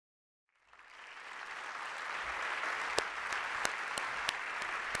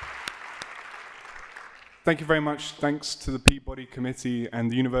Thank you very much. Thanks to the Peabody Committee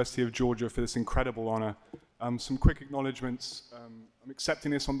and the University of Georgia for this incredible honor. Some quick acknowledgements. I'm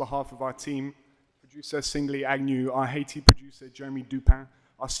accepting this on behalf of our team, producer Singeli Agnew, our Haiti producer Jeremy Dupin,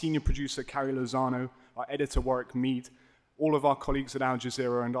 our senior producer Carrie Lozano, our editor Warwick Meade, all of our colleagues at Al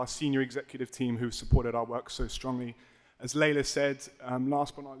Jazeera, and our senior executive team who supported our work so strongly. As Layla said,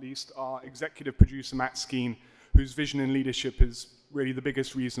 last but not least, our executive producer Matt Skeen, whose vision and leadership is really the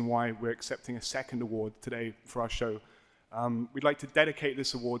biggest reason why we're accepting a second award today for our show. We'd like to dedicate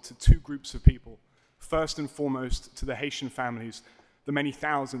this award to two groups of people. First and foremost, to the Haitian families, the many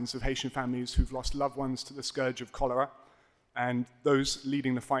thousands of Haitian families who've lost loved ones to the scourge of cholera, and those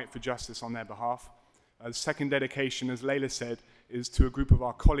leading the fight for justice on their behalf. The second dedication, as Layla said, is to a group of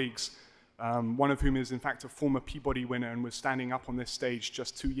our colleagues, one of whom is in fact a former Peabody winner and was standing up on this stage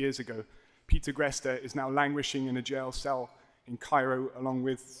just 2 years ago. Peter Gresta is now languishing in a jail cell in Cairo, along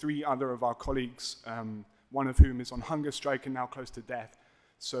with 3 other of our colleagues, one of whom is on hunger strike and now close to death.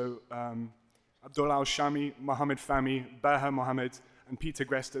 So Abdullah Al-Shami, Mohammed Fahmy, Berha Mohammed, and Peter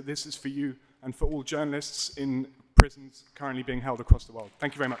Gresta, this is for you and for all journalists in prisons currently being held across the world.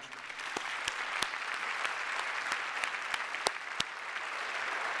 Thank you very much.